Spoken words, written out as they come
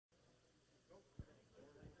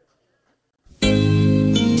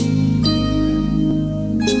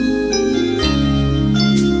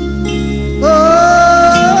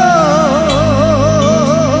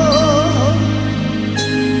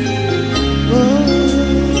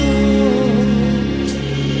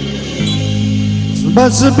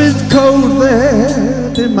Must have been cold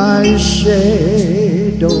there in my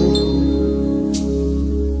shadow.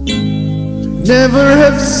 Never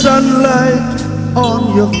have sunlight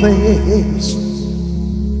on your face.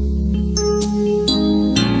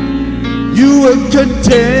 You were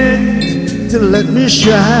content to let me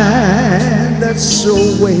shine, that's the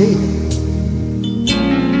way.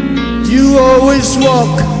 You always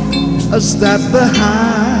walk a step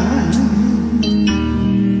behind.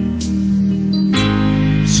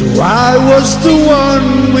 So I was the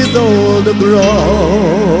one with all the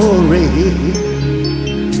glory,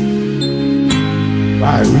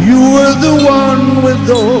 while you were the one with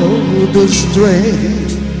all the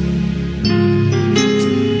strength.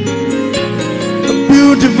 A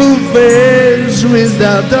beautiful face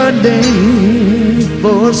without a name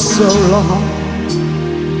for so long.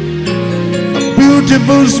 A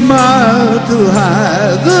beautiful smile to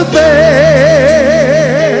hide the pain.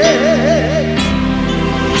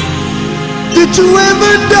 Did you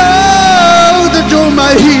ever know that you're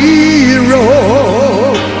my hero?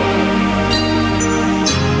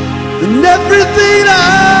 And everything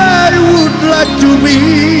I would like to be.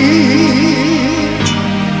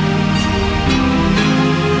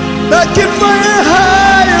 I can fly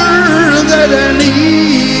higher than an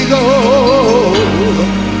eagle,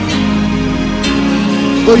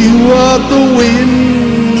 for you are the wind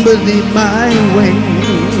beneath my wings.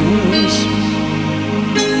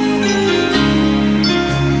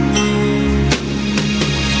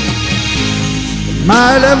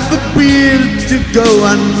 Might have appeared to go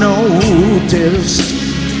unnoticed,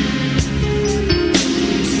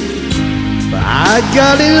 but I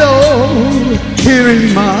got it all here in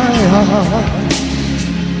my heart.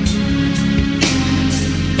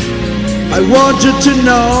 I want you to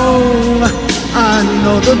know I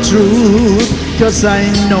know the truth, 'cause I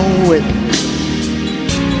know it.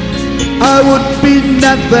 I would be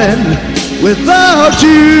nothing without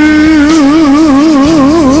you.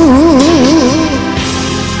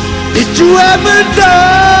 Did you ever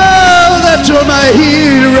know that you're my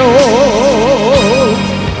hero?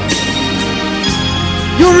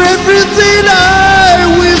 You're everything I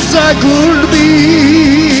wish I could be.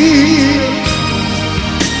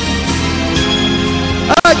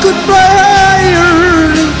 I could fly higher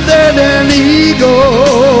than an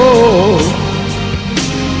eagle,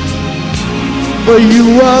 for you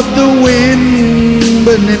are the wind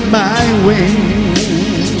beneath my wings.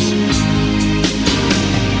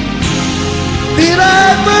 Did I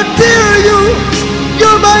ever tell you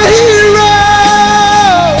you're my hero?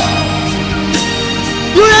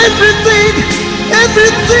 You're everything,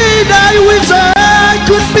 everything I wish I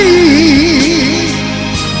could be.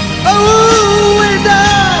 Oh, and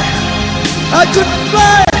I could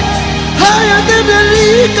fly higher than an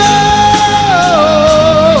eagle,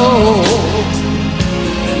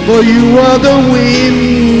 for you are the wind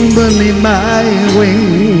beneath my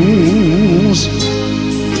wings.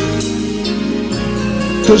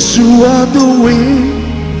 'Cause you are the wind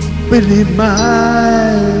beneath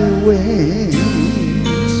my wings.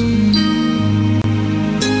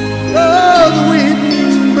 Oh, the wind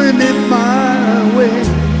beneath my wings.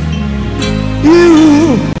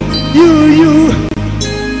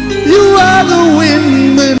 You are the wind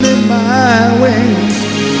beneath my wings.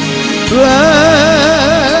 Fly,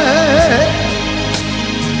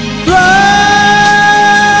 fly,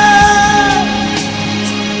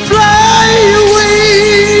 fly away.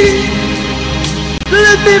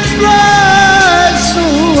 Let me fly so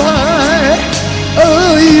high.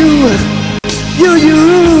 Oh,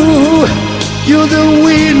 you're the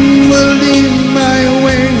wind beneath my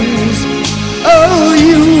wings. Oh,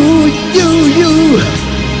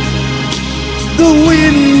 the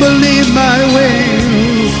wind beneath my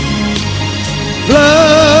wings. Fly,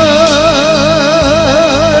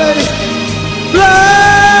 fly,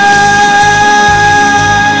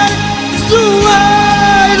 so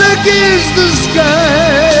high against the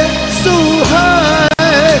sky, so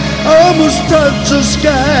high, almost touch the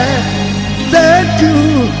sky. Thank you,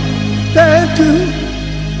 thank you,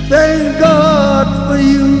 thank God for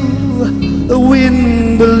you, the wind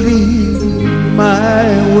beneath